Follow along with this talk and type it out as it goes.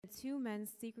2 men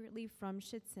secretly from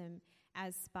Shittim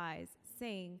as spies,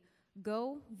 saying,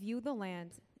 "Go view the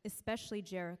land, especially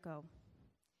Jericho."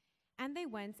 And they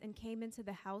went and came into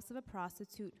the house of a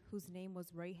prostitute whose name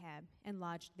was Rahab, and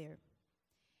lodged there.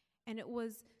 And it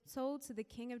was told to the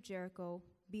king of Jericho,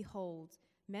 "Behold,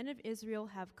 men of Israel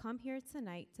have come here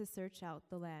tonight to search out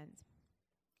the land."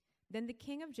 Then the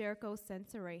king of Jericho sent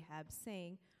to Rahab,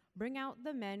 saying, "Bring out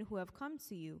the men who have come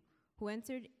to you, who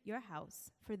entered your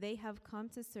house, for they have come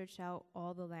to search out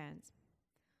all the land."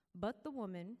 But the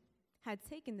woman had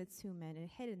taken the 2 men and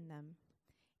hidden them.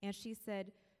 And she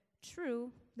said,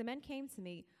 "True, the men came to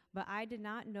me, but I did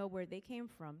not know where they came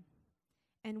from.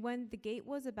 And when the gate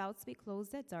was about to be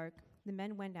closed at dark, the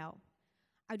men went out.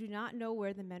 I do not know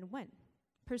where the men went.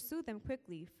 Pursue them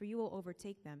quickly, for you will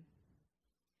overtake them."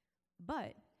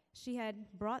 But she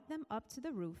had brought them up to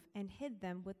the roof and hid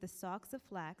them with the stalks of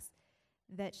flax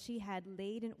that she had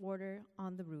laid in order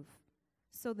on the roof.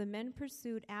 So the men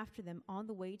pursued after them on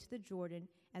the way to the Jordan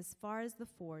as far as the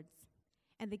fords,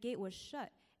 and the gate was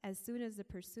shut as soon as the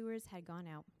pursuers had gone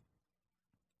out.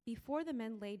 Before the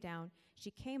men lay down,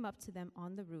 she came up to them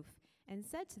on the roof and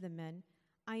said to the men,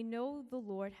 "I know the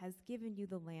Lord has given you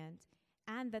the land,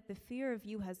 and that the fear of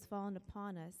you has fallen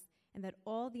upon us, and that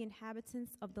all the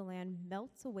inhabitants of the land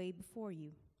melt away before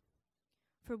you.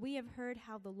 For we have heard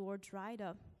how the Lord dried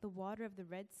up the water of the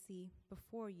Red Sea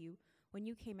before you when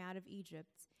you came out of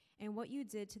Egypt, and what you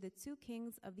did to the 2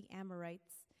 kings of the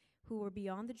Amorites who were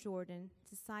beyond the Jordan,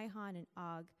 to Sihon and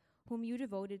Og, whom you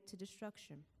devoted to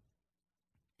destruction.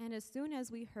 And as soon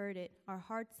as we heard it, our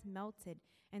hearts melted,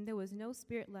 and there was no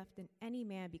spirit left in any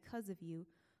man because of you.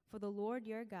 For the Lord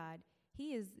your God,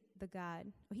 He is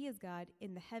God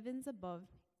in the heavens above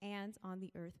and on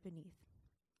the earth beneath.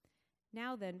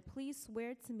 Now then, please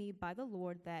swear to me by the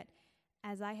Lord that,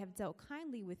 as I have dealt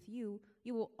kindly with you,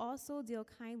 you will also deal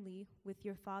kindly with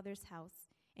your father's house,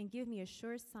 and give me a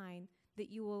sure sign that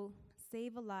you will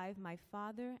save alive my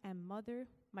father and mother,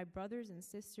 my brothers and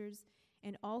sisters,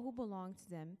 and all who belong to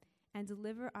them, and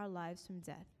deliver our lives from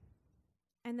death."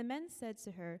 And the men said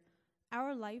to her,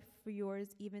 "Our life for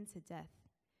yours, even to death.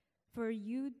 For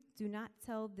you do not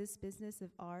tell this business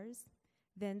of ours.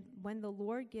 Then when the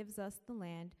Lord gives us the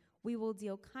land, we will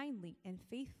deal kindly and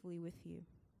faithfully with you."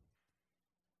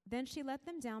 Then she let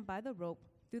them down by the rope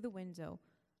through the window,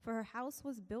 for her house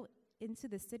was built into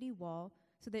the city wall,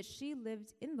 so that she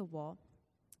lived in the wall.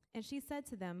 And she said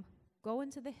to them, "Go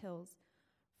into the hills,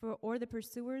 or the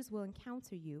pursuers will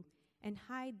encounter you, and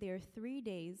hide there 3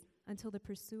 days until the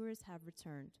pursuers have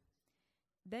returned.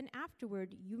 Then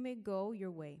afterward you may go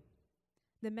your way."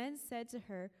 The men said to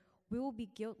her, "We will be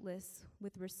guiltless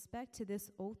with respect to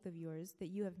this oath of yours that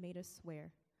you have made us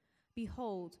swear.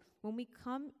 Behold, when we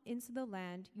come into the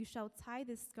land, you shall tie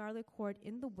this scarlet cord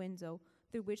in the window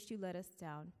through which you let us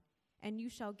down, and you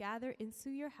shall gather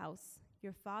into your house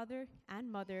your father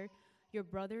and mother, your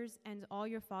brothers, and all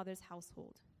your father's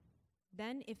household.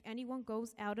 Then if anyone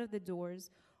goes out of the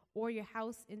doors or your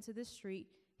house into the street,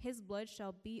 his blood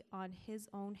shall be on his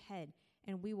own head,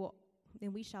 and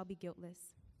we shall be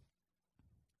guiltless.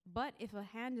 But if a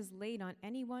hand is laid on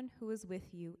anyone who is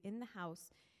with you in the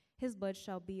house, his blood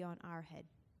shall be on our head.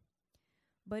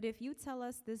 But if you tell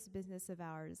us this business of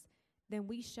ours, then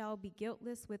we shall be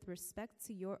guiltless with respect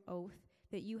to your oath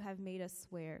that you have made us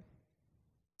swear."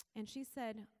 And she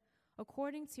said,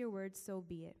 "According to your word, so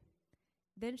be it."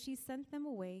 Then she sent them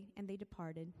away, and they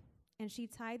departed, and she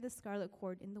tied the scarlet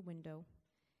cord in the window.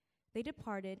 They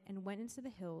departed and went into the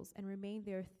hills and remained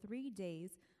there 3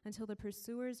 days until the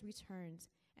pursuers returned,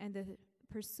 and the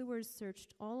pursuers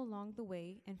searched all along the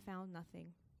way and found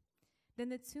nothing. Then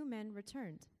the 2 men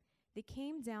returned. They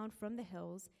came down from the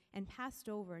hills and passed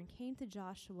over and came to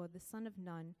Joshua the son of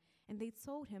Nun, and they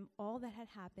told him all that had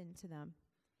happened to them.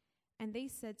 And they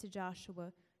said to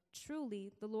Joshua, "Truly,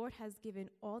 the Lord has given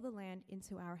all the land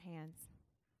into our hands,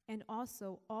 and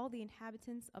also all the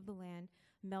inhabitants of the land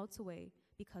melt away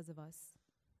because of us."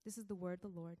 This is the word of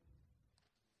the Lord.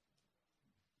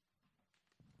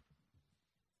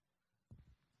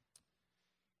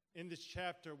 In this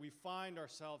chapter, we find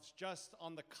ourselves just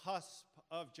on the cusp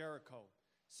of Jericho.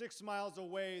 6 miles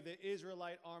away, the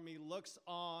Israelite army looks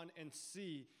on and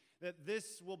see that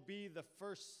this will be the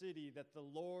first city that the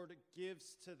Lord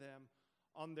gives to them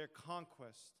on their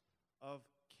conquest of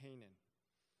Canaan.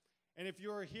 And if you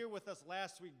were here with us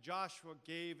last week, Joshua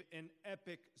gave an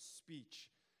epic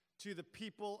speech to the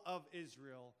people of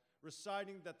Israel,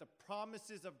 reciting that the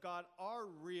promises of God are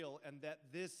real and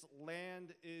that this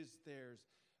land is theirs.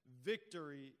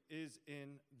 Victory is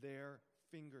in their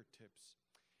fingertips.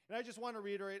 And I just want to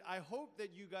reiterate, I hope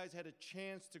that you guys had a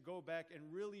chance to go back and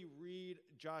really read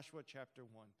Joshua chapter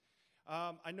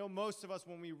 1. I know most of us,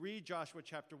 when we read Joshua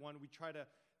chapter 1, we try to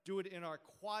do it in our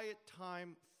quiet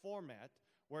time format,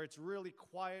 where it's really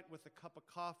quiet with a cup of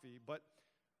coffee. But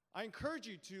I encourage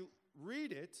you to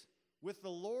read it with the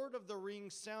Lord of the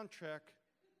Rings soundtrack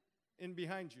in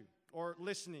behind you, or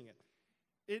listening it.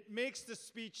 It makes the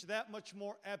speech that much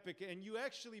more epic, and you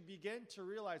actually begin to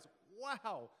realize,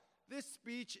 wow, this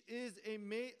speech is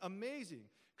amazing,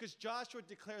 because Joshua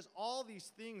declares all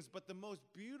these things, but the most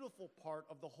beautiful part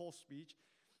of the whole speech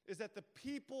is that the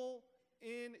people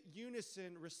in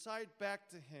unison recite back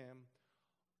to him,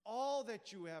 all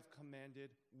that you have commanded,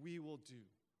 we will do.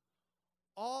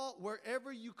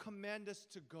 Wherever you command us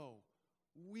to go,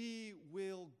 we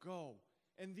will go.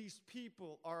 And these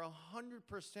people are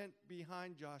 100%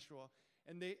 behind Joshua,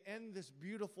 and they end this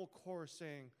beautiful chorus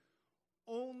saying,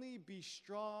 only be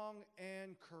strong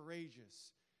and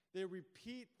courageous. They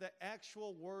repeat the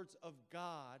actual words of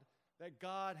God that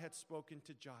God had spoken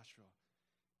to Joshua.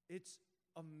 It's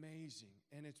amazing,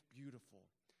 and it's beautiful.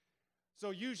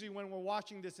 So usually when we're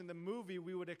watching this in the movie,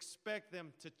 we would expect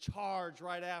them to charge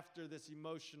right after this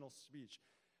emotional speech.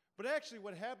 But actually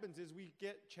what happens is we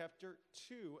get chapter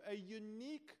 2, a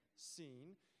unique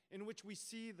scene in which we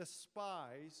see the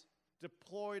spies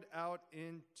deployed out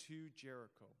into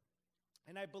Jericho.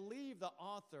 And I believe the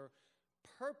author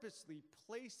purposely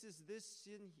places this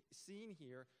scene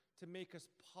here to make us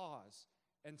pause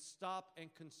and stop and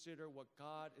consider what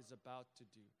God is about to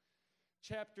do.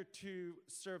 Chapter 2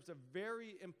 serves a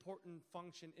very important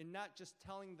function in not just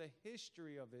telling the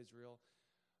history of Israel,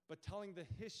 but telling the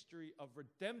history of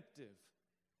redemptive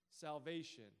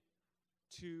salvation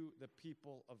to the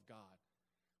people of God.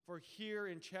 For here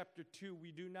in chapter 2,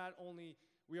 we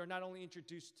are not only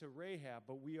introduced to Rahab,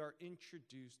 but we are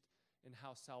introduced in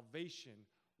how salvation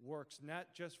works,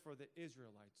 not just for the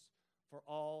Israelites, for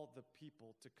all the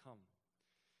people to come.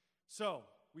 So,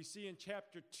 we see in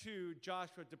chapter 2,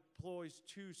 Joshua deploys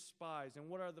 2 spies. And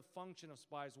what are the function of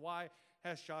spies? Why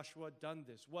has Joshua done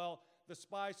this? Well, the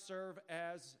spies serve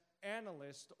as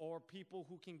analysts, or people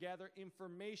who can gather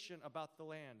information about the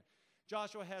land.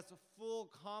 Joshua has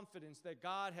full confidence that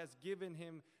God has given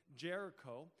him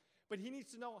Jericho, but he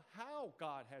needs to know how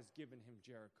God has given him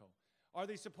Jericho. Are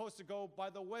they supposed to go by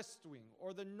the west wing,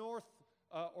 or the north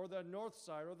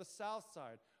side, or the south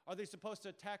side? Are they supposed to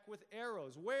attack with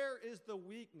arrows? Where is the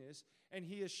weakness? And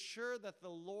he is sure that the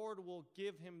Lord will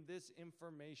give him this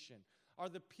information. Are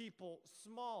the people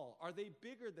small? Are they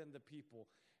bigger than the people?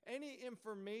 Any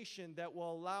information that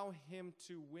will allow him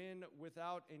to win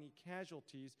without any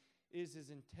casualties is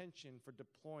his intention for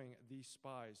deploying these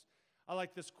spies. I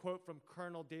like this quote from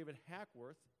Colonel David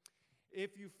Hackworth.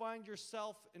 If you find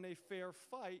yourself in a fair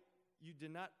fight, you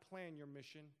did not plan your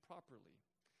mission properly.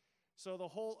 So the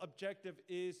whole objective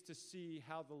is to see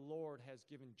how the Lord has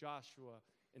given Joshua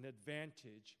an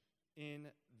advantage in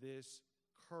this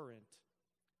current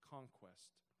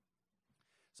conquest.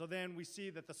 So then we see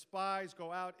that the spies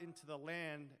go out into the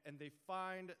land, and they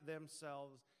find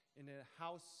themselves in a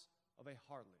house of a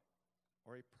harlot,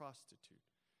 or a prostitute.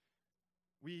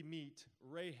 We meet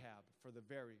Rahab for the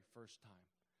very first time.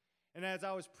 And as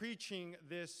I was preaching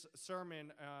this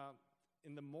sermon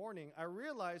in the morning, I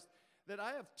realized that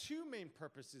I have 2 main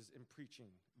purposes in preaching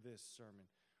this sermon.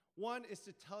 One is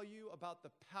to tell you about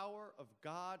the power of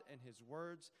God and his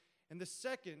words, and the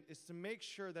second is to make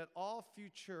sure that all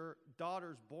future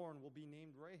daughters born will be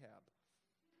named Rahab.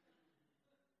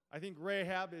 I think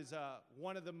Rahab is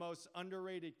one of the most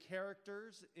underrated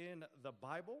characters in the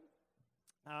Bible.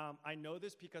 I know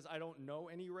this because I don't know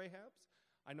any Rahabs.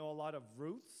 I know a lot of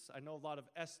Ruths, I know a lot of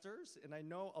Esthers, and I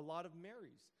know a lot of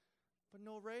Marys, but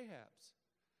no Rahabs.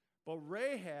 But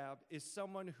Rahab is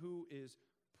someone who is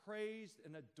praised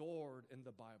and adored in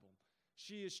the Bible.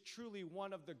 She is truly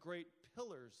one of the great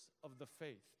pillars of the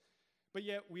faith. But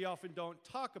yet we often don't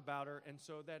talk about her, and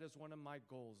so that is one of my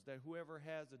goals, that whoever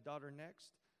has a daughter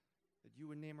next, that you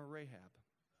would name her Rahab.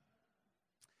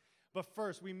 But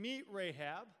first, we meet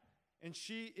Rahab, and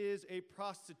she is a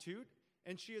prostitute,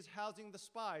 and she is housing the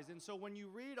spies. And so when you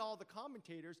read all the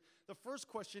commentators, the first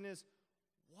question is,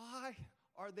 why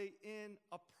are they in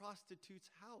a prostitute's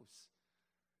house?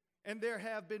 And there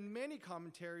have been many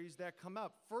commentaries that come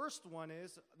up. First one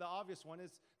is, the obvious one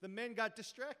is, the men got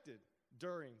distracted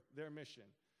during their mission,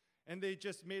 and they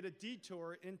just made a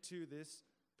detour into this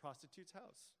prostitute's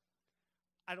house.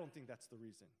 I don't think that's the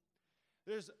reason.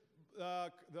 There's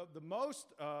the most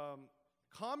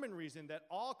common reason that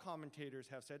all commentators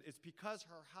have said is because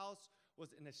her house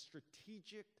was in a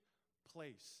strategic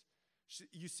place.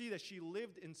 You see that she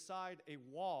lived inside a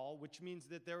wall, which means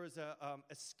that there was a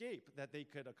escape that they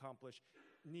could accomplish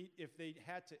if they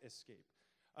had to escape.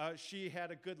 She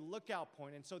had a good lookout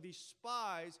point, and so these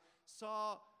spies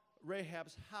saw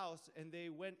Rahab's house, and they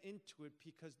went into it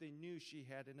because they knew she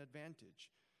had an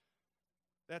advantage.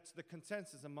 That's the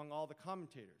consensus among all the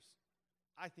commentators.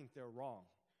 I think they're wrong.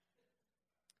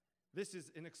 This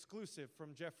is an exclusive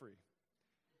from Jeffrey.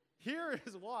 Here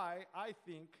is why I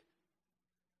think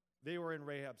they were in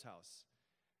Rahab's house.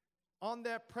 On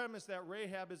that premise that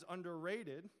Rahab is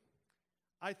underrated,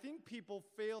 I think people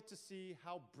fail to see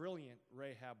how brilliant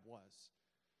Rahab was.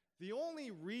 The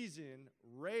only reason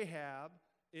Rahab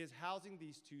is housing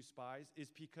these two spies is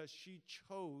because she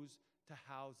chose to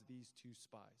house these two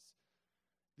spies.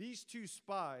 These two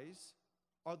spies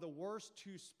are the worst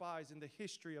two spies in the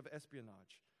history of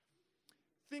espionage.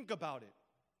 Think about it.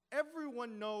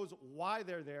 Everyone knows why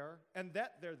they're there and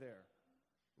that they're there.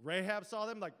 Rahab saw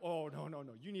them like, oh, no,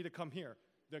 you need to come here.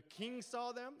 The king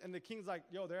saw them, and the king's like,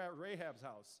 yo, they're at Rahab's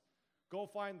house. Go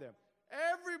find them.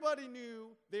 Everybody knew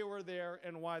they were there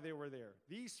and why they were there.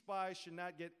 These spies should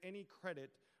not get any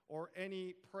credit or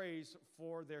any praise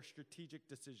for their strategic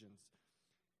decisions.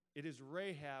 It is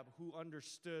Rahab who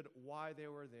understood why they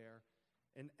were there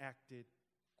and acted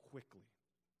quickly.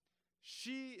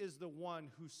 She is the one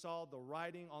who saw the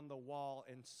writing on the wall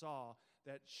and saw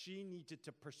that she needed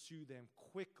to pursue them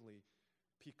quickly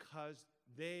because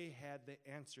they had the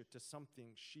answer to something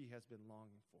she has been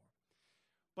longing for.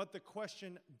 But the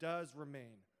question does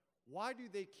remain, why do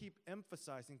they keep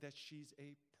emphasizing that she's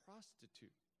a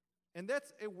prostitute? And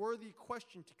that's a worthy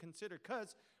question to consider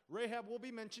because Rahab will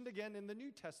be mentioned again in the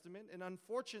New Testament, and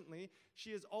unfortunately, she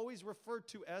is always referred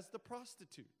to as the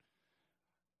prostitute.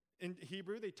 In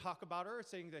Hebrew, they talk about her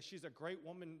saying that she's a great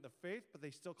woman in the faith, but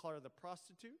they still call her the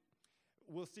prostitute.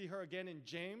 We'll see her again in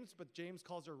James, but James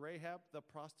calls her Rahab the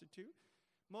prostitute.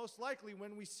 Most likely,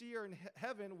 when we see her in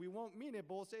heaven, we won't mean it,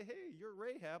 but we'll say, hey, you're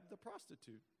Rahab the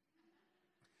prostitute.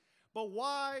 But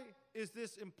why is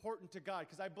this important to God?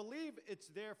 Because I believe it's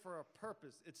there for a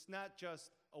purpose. It's not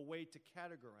just a way to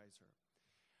categorize her.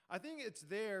 I think it's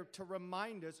there to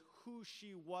remind us who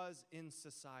she was in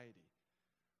society,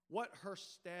 what her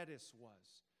status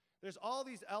was. There's all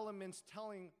these elements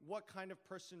telling what kind of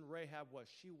person Rahab was.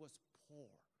 She was poor.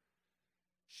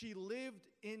 She lived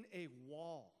in a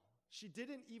wall. She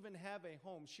didn't even have a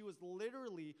home. She was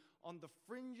literally on the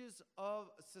fringes of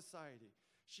society.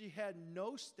 She had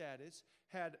no status,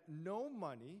 had no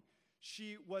money.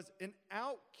 She was an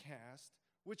outcast,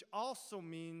 which also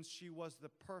means she was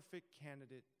the perfect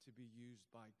candidate to be used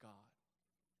by God.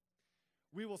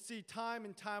 We will see time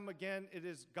and time again, it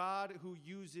is God who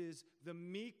uses the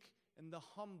meek and the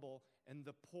humble and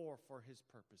the poor for his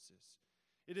purposes.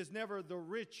 It is never the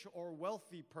rich or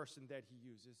wealthy person that he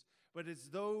uses, but it's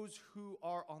those who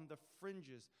are on the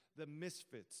fringes, the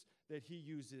misfits, that he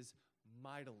uses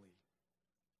mightily.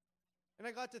 And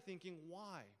I got to thinking,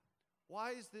 why?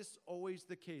 Why is this always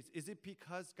the case? Is it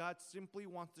because God simply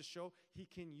wants to show he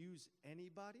can use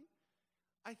anybody?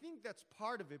 I think that's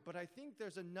part of it, but I think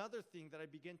there's another thing that I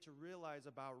begin to realize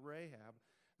about Rahab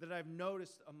that I've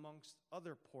noticed amongst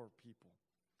other poor people.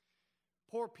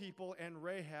 Poor people and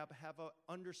Rahab have an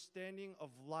understanding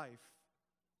of life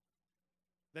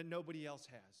that nobody else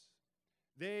has.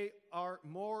 They are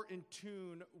more in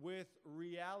tune with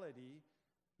reality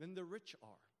than the rich are.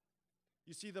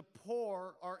 You see, the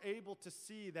poor are able to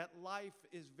see that life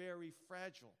is very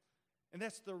fragile, and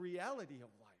that's the reality of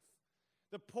life.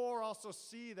 The poor also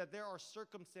see that there are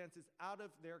circumstances out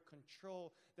of their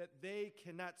control, that they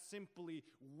cannot simply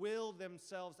will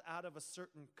themselves out of a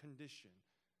certain condition.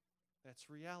 That's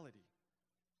reality.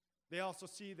 They also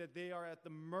see that they are at the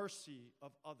mercy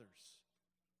of others.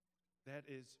 That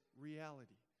is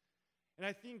reality. And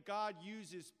I think God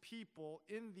uses people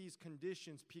in these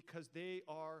conditions because they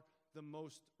are the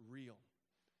most real.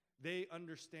 They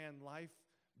understand life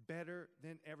better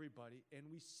than everybody. And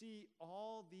we see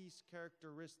all these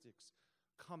characteristics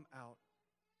come out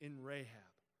in Rahab.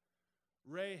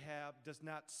 Rahab does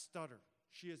not stutter.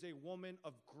 She is a woman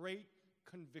of great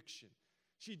conviction.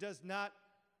 She does not,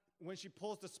 when she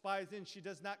pulls the spies in, she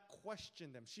does not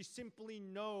question them. She simply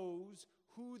knows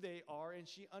who they are, and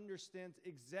she understands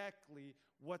exactly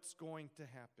what's going to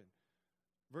happen.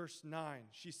 Verse 9,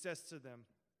 she says to them,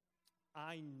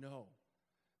 I know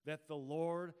that the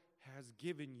Lord has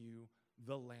given you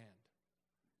the land.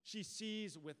 She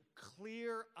sees with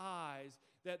clear eyes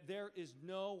that there is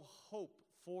no hope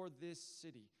for this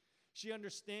city. She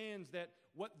understands that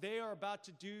what they are about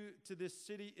to do to this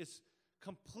city is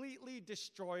completely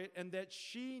destroy it, and that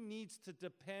she needs to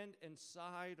depend and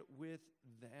side with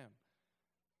them.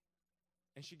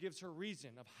 And she gives her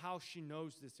reason of how she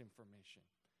knows this information.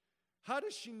 How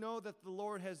does she know that the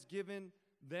Lord has given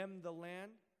them the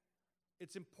land?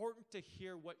 It's important to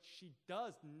hear what she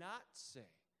does not say.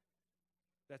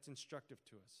 That's instructive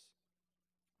to us.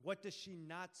 What does she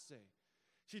not say?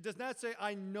 She does not say,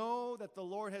 I know that the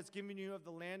Lord has given you of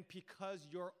the land because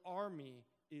your army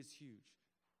is huge.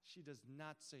 She does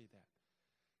not say that.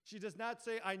 She does not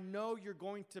say, I know you're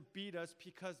going to beat us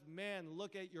because, man,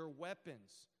 look at your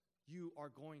weapons. You are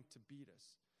going to beat us.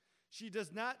 She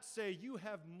does not say, you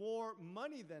have more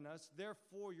money than us,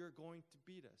 therefore you're going to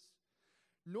beat us.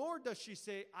 Nor does she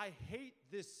say, I hate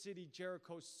this city,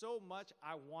 Jericho, so much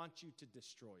I want you to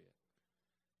destroy it.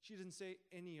 She doesn't say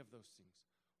any of those things.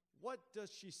 What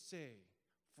does she say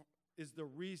is the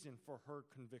reason for her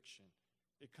conviction?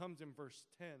 It comes in verse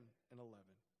 10 and 11.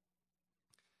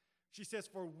 She says,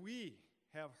 for we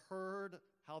have heard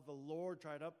how the Lord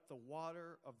dried up the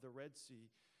water of the Red Sea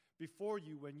before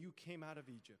you when you came out of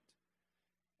Egypt,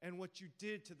 and what you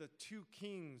did to the two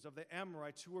kings of the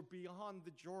Amorites who were beyond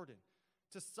the Jordan,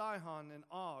 to Sihon and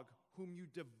Og, whom you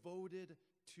devoted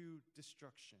to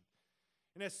destruction.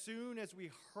 And as soon as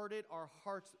we heard it, our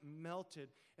hearts melted,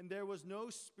 and there was no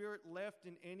spirit left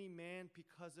in any man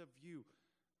because of you.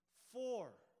 For,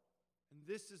 and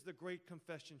this is the great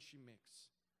confession she makes,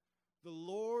 the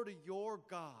Lord your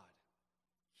God,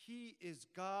 he is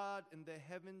God in the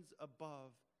heavens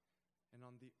above and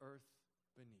on the earth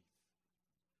beneath.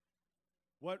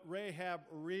 What Rahab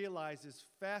realizes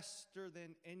faster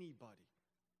than anybody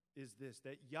is this,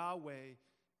 that Yahweh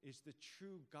is the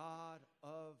true God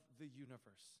of the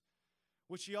universe.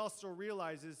 What she also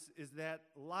realizes is that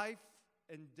life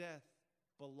and death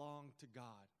belong to God.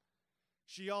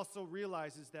 She also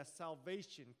realizes that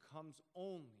salvation comes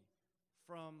only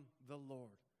from the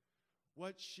Lord.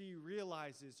 What she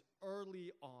realizes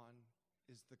early on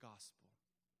is the gospel.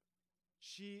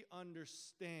 She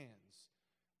understands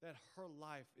that her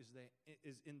life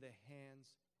is in the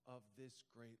hands of this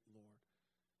great Lord.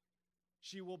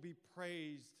 She will be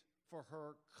praised for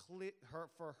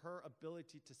her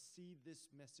ability to see this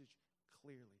message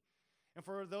clearly. And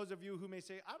for those of you who may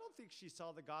say, I don't think she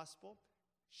saw the gospel,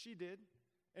 she did.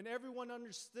 And everyone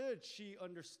understood she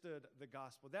understood the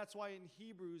gospel. That's why in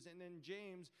Hebrews and in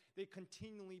James, they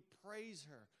continually praise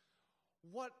her.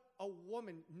 What a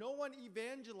woman. No one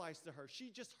evangelized to her. She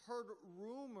just heard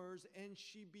rumors and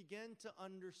she began to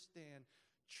understand,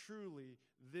 truly,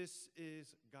 this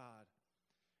is God.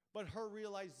 But her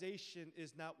realization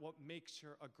is not what makes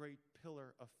her a great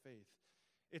pillar of faith.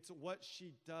 It's what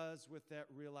she does with that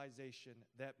realization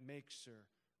that makes her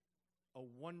a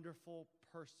wonderful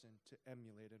person to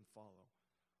emulate and follow.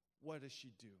 What does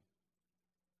she do?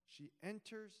 She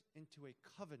enters into a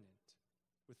covenant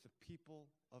with the people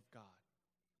of God.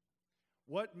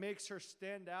 What makes her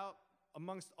stand out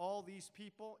amongst all these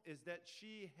people is that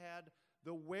she had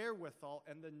the wherewithal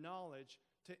and the knowledge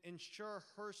to ensure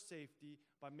her safety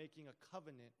by making a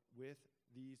covenant with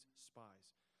these spies.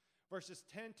 Verses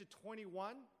 10 to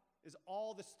 21 is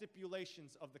all the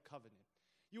stipulations of the covenant.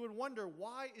 You would wonder,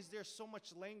 why is there so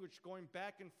much language going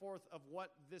back and forth of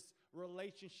what this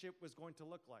relationship was going to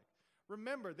look like?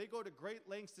 Remember, they go to great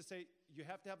lengths to say, you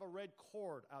have to have a red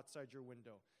cord outside your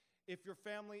window. If your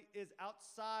family is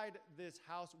outside this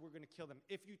house, we're going to kill them.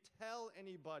 If you tell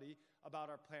anybody about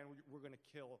our plan, we're going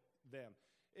to kill them.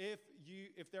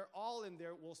 If they're all in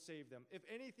there, we'll save them. If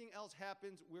anything else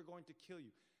happens, we're going to kill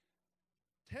you.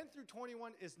 10 through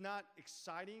 21 is not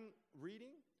exciting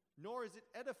reading, nor is it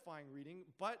edifying reading,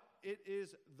 but it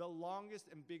is the longest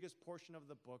and biggest portion of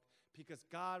the book because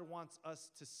God wants us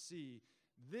to see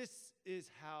this is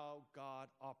how God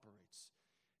operates.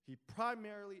 He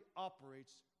primarily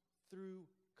operates through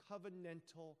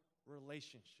covenantal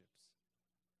relationships.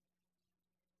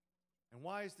 And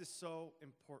why is this so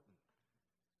important?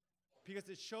 Because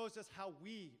it shows us how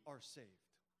we are saved.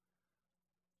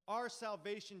 Our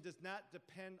salvation does not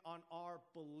depend on our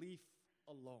belief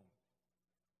alone.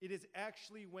 It is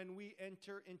actually when we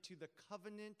enter into the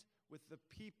covenant with the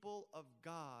people of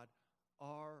God,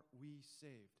 are we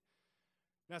saved?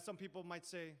 Now, some people might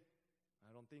say,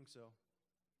 I don't think so.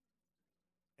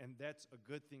 And that's a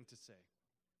good thing to say.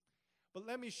 But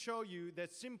let me show you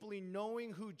that simply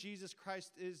knowing who Jesus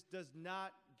Christ is does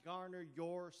not garner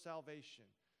your salvation.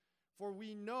 For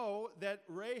we know that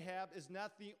Rahab is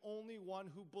not the only one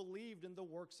who believed in the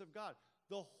works of God.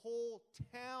 The whole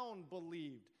town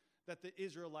believed that the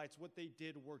Israelites, what they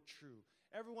did, were true.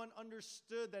 Everyone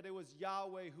understood that it was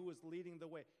Yahweh who was leading the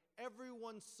way.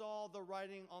 Everyone saw the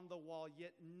writing on the wall,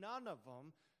 yet none of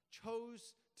them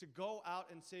chose to go out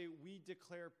and say, we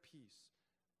declare peace.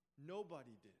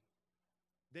 Nobody did.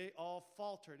 They all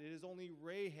faltered. It is only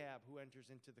Rahab who enters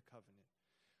into the covenant.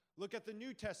 Look at the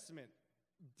New Testament.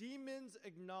 Demons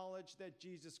acknowledge that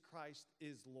Jesus Christ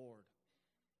is Lord.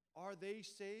 Are they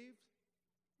saved?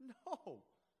 No.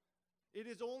 It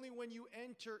is only when you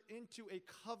enter into a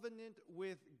covenant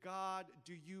with God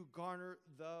do you garner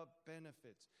the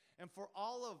benefits. And for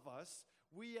all of us,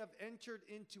 we have entered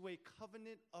into a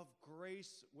covenant of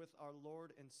grace with our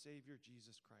Lord and Savior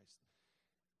Jesus Christ.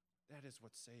 That is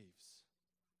what saves.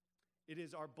 It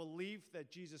is our belief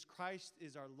that Jesus Christ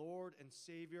is our Lord and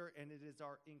Savior, and it is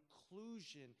our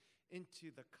inclusion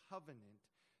into the covenant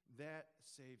that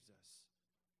saves us.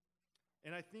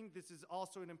 And I think this is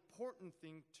also an important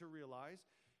thing to realize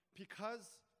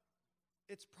because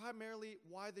it's primarily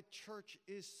why the church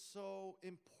is so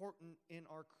important in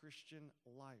our Christian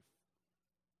life.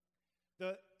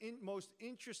 The most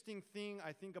interesting thing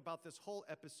I think about this whole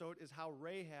episode is how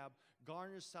Rahab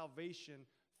garners salvation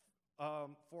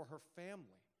for her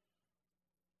family.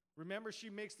 Remember, she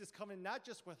makes this covenant not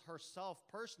just with herself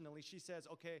personally. She says,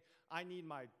 okay, I need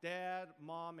my dad,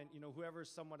 mom, and whoever is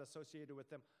somewhat associated with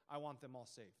them. I want them all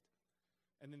saved.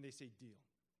 And then they say, deal.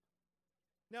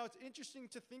 Now, it's interesting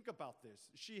to think about this.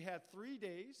 She had 3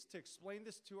 days to explain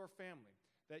this to her family,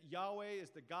 that Yahweh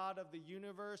is the God of the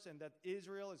universe and that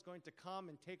Israel is going to come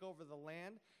and take over the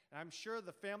land. And I'm sure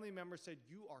the family members said,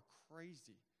 you are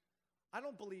crazy. I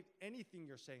don't believe anything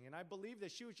you're saying. And I believe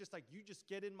that she was just like, you just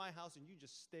get in my house and you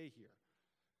just stay here.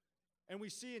 And we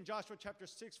see in Joshua chapter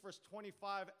 6, verse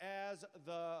 25, as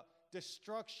the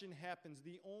destruction happens,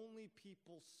 the only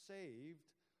people saved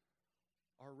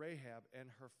are Rahab and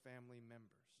her family members.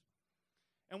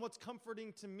 And what's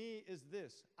comforting to me is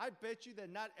this. I bet you that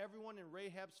not everyone in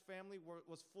Rahab's family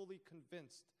was fully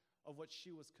convinced of what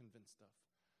she was convinced of.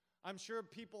 I'm sure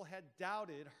people had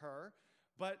doubted her,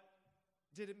 but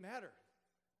did it matter?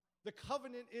 The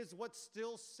covenant is what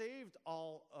still saved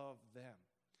all of them.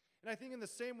 And I think in the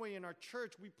same way in our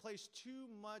church, we place too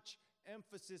much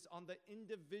emphasis on the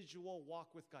individual walk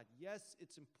with God. Yes,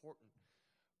 it's important,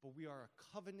 but we are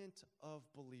a covenant of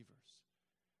believers.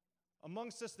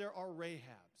 Amongst us, there are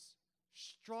Rahabs,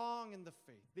 strong in the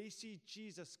faith. They see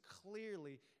Jesus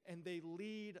clearly, and they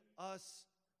lead us,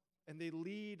 and they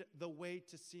lead the way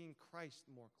to seeing Christ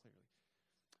more clearly.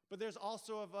 But there's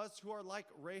also of us who are like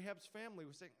Rahab's family.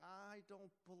 We're saying, I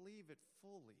don't believe it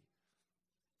fully.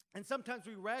 And sometimes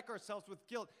we rack ourselves with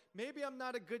guilt. Maybe I'm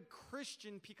not a good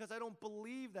Christian because I don't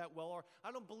believe that well, or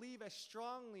I don't believe as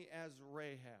strongly as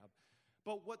Rahab.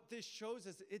 But what this shows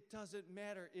us, it doesn't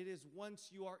matter. It is once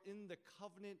you are in the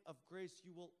covenant of grace,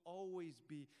 you will always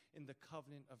be in the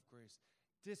covenant of grace.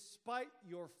 Despite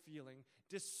your feeling,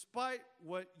 despite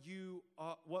what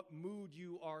mood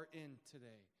you are in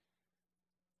today.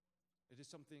 It is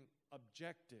something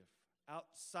objective,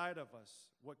 outside of us,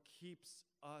 what keeps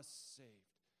us saved.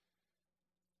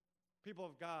 People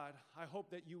of God, I hope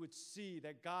that you would see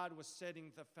that God was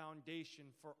setting the foundation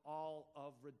for all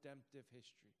of redemptive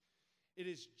history. It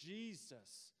is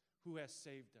Jesus who has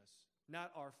saved us,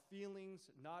 not our feelings,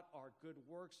 not our good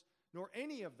works, nor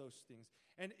any of those things.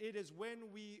 And it is when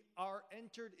we are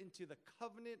entered into the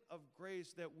covenant of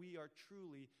grace that we are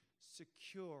truly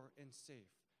secure and safe,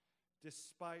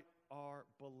 despite our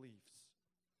beliefs.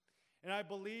 And I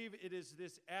believe it is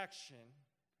this action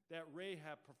that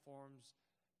Rahab performs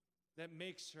that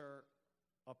makes her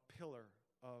a pillar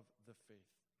of the faith.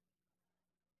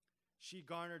 She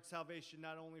garnered salvation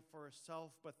not only for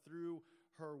herself, but through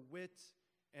her wit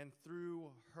and through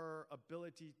her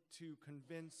ability to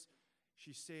convince.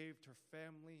 She saved her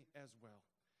family as well.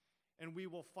 And we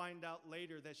will find out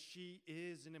later that she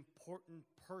is an important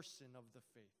person of the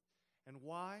faith. And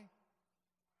why?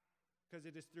 Because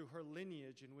it is through her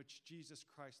lineage in which Jesus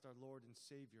Christ, our Lord and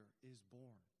Savior, is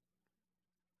born.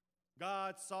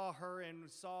 God saw her and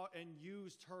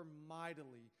used her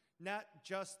mightily, not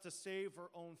just to save her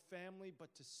own family,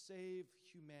 but to save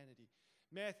humanity.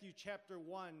 Matthew chapter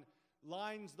 1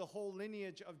 lines the whole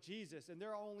lineage of Jesus, and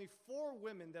there are only 4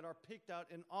 women that are picked out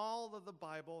in all of the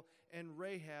Bible, and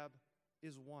Rahab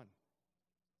is one.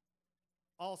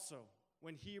 Also,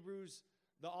 when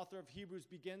the author of Hebrews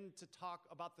begins to talk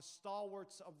about the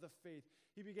stalwarts of the faith,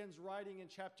 he begins writing in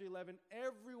chapter 11,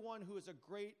 everyone who is a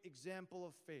great example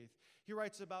of faith. He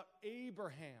writes about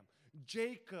Abraham,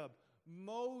 Jacob,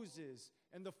 Moses,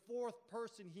 and the 4th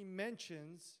person he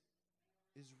mentions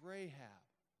is Rahab.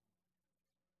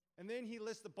 And then he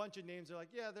lists a bunch of names. They're like,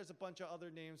 yeah, there's a bunch of other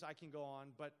names I can go on,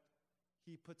 but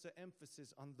he puts an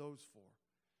emphasis on those 4.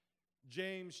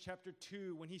 James chapter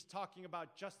 2, when he's talking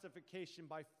about justification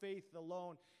by faith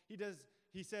alone, he does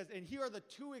he says, and here are the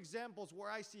two examples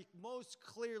where I see most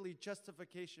clearly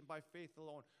justification by faith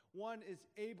alone. One is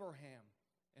Abraham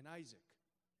and Isaac.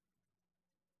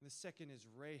 And the second is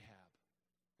Rahab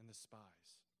and the spies.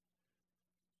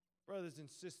 Brothers and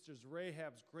sisters,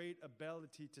 Rahab's great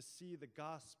ability to see the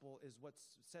gospel is what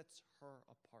sets her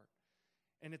apart.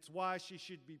 And it's why she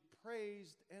should be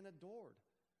praised and adored.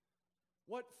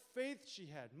 What faith she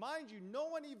had. Mind you, no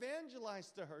one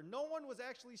evangelized to her. No one was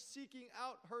actually seeking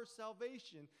out her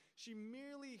salvation. She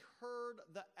merely heard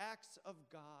the acts of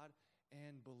God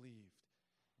and believed.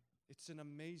 It's an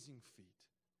amazing feat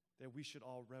that we should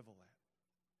all revel at.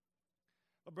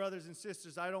 But brothers and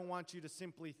sisters, I don't want you to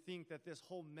simply think that this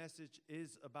whole message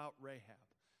is about Rahab.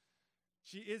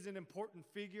 She is an important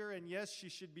figure, and yes, she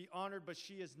should be honored, but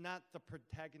she is not the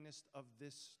protagonist of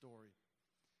this story.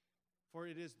 For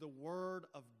it is the Word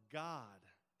of God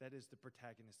that is the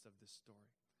protagonist of this story.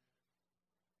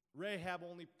 Rahab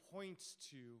only points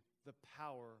to the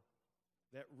power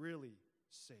that really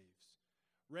saves.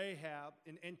 Rahab,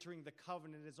 in entering the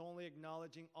covenant, is only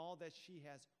acknowledging all that she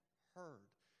has heard.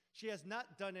 She has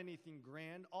not done anything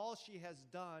grand. All she has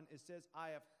done is says, I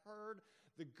have heard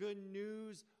the good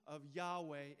news of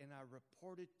Yahweh, and I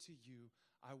report it to you.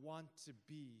 I want to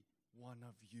be one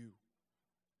of you.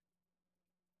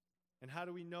 And how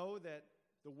do we know that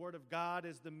the Word of God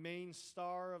is the main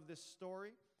star of this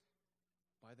story?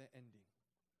 By the ending.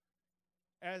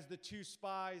 As the two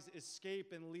spies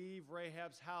escape and leave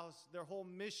Rahab's house, their whole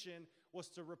mission was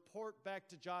to report back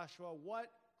to Joshua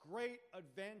what great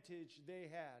advantage they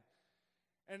had.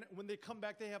 And when they come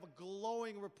back, they have a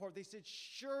glowing report. They said,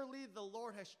 surely the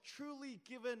Lord has truly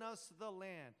given us the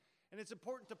land. And it's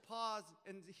important to pause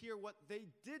and hear what they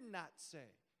did not say.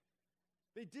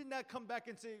 They did not come back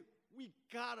and say, we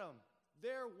got them.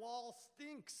 Their wall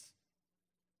stinks.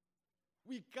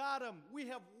 We got them. We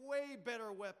have way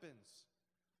better weapons.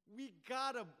 We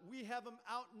got them. We have them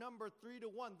outnumbered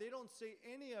 3-1. They don't say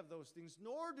any of those things,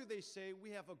 nor do they say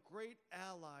we have a great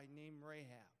ally named Rahab.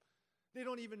 They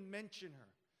don't even mention her.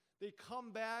 They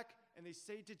come back and they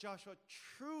say to Joshua,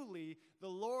 truly the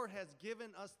Lord has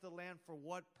given us the land for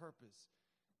what purpose?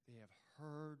 They have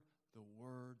heard the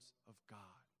words of God.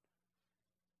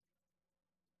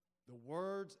 The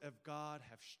words of God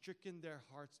have stricken their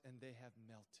hearts and they have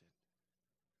melted.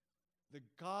 The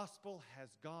gospel has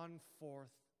gone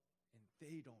forth and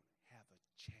they don't have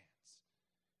a chance.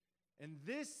 And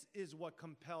this is what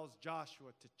compels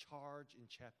Joshua to charge in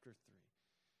chapter 3.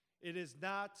 It is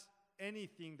not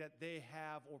anything that they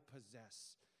have or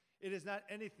possess. It is not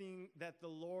anything that the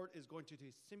Lord is going to do.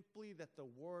 Simply that the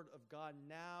word of God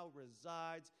now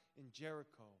resides in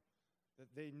Jericho,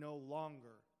 that they no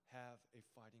longer have a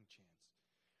fighting chance.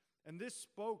 And this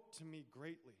spoke to me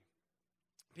greatly,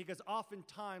 because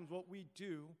oftentimes what we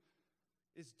do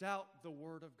is doubt the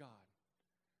Word of God.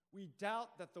 We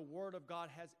doubt that the Word of God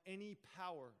has any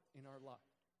power in our life.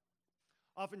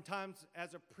 Oftentimes,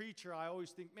 as a preacher, I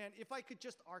always think, man, if I could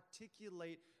just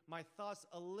articulate my thoughts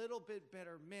a little bit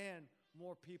better, man,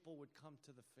 more people would come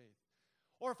to the faith.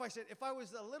 Or if I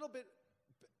was a little bit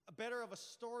better of a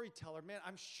storyteller, man,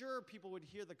 I'm sure people would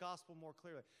hear the gospel more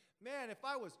clearly. Man, if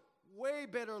I was way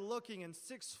better looking and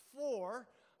 6'4",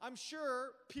 I'm sure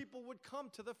people would come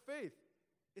to the faith.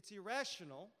 It's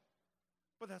irrational,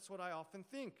 but that's what I often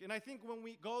think. And I think when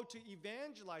we go to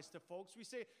evangelize to folks, we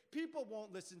say, people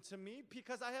won't listen to me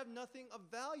because I have nothing of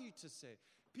value to say.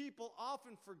 People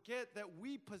often forget that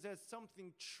we possess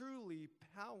something truly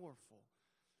powerful.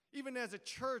 Even as a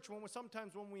church,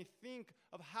 sometimes when we think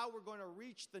of how we're going to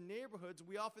reach the neighborhoods,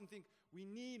 we often think we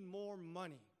need more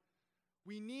money.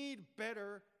 We need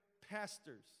better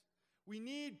pastors. We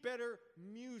need better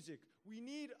music. We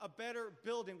need a better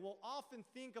building. We'll often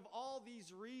think of all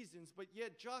these reasons, but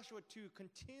yet Joshua 2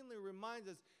 continually reminds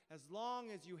us, as long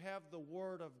as you have the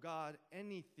Word of God,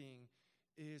 anything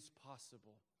is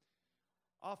possible.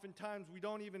 Oftentimes, we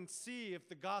don't even see if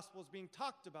the gospel is being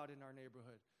talked about in our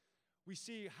neighborhood. We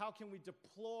see how can we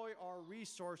deploy our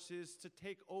resources to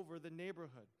take over the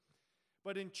neighborhood.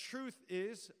 But in truth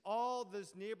is, all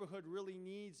this neighborhood really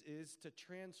needs is to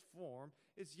transform.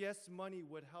 Is yes, money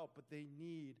would help, but they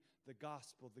need the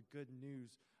gospel, the good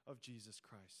news of Jesus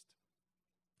Christ.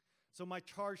 So my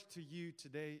charge to you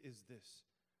today is this.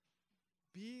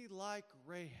 Be like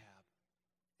Rahab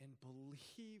and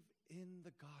believe in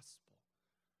the gospel.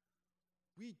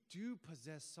 We do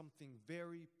possess something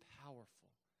very powerful.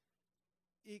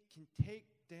 It can take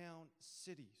down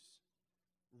cities,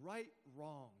 right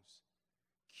wrongs,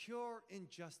 cure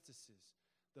injustices.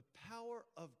 The power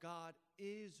of God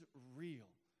is real.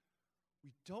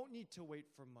 We don't need to wait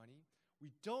for money.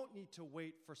 We don't need to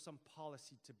wait for some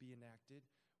policy to be enacted.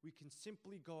 we can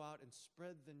simply go out and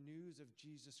spread the news of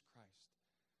Jesus Christ.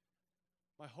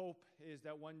 My hope is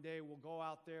that one day we'll go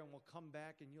out there and we'll come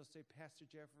back and you'll say, Pastor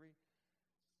Jeffrey,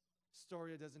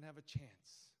 Astoria doesn't have a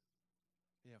chance.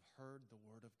 They have heard the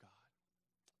word of God.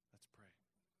 Let's pray.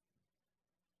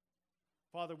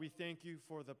 Father, we thank you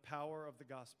for the power of the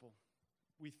gospel.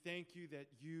 We thank you that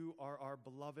you are our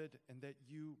beloved and that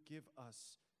you give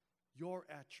us your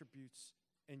attributes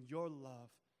and your love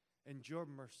and your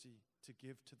mercy to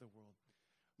give to the world.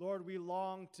 Lord, we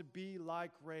long to be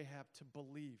like Rahab, to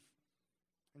believe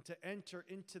and to enter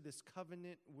into this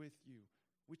covenant with you,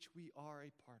 which we are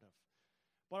a part of.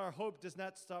 But our hope does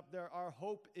not stop there. Our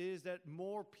hope is that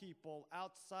more people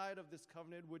outside of this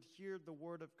covenant would hear the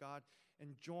word of God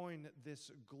and join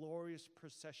this glorious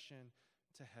procession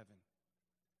to heaven.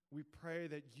 We pray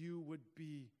that you would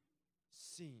be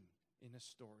seen in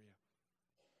Astoria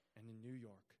and in New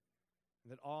York,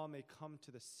 and that all may come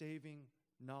to the saving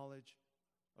knowledge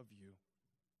of you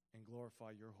and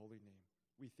glorify your holy name.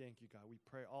 We thank you, God. We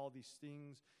pray all these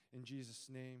things in Jesus'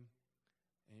 name.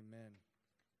 Amen.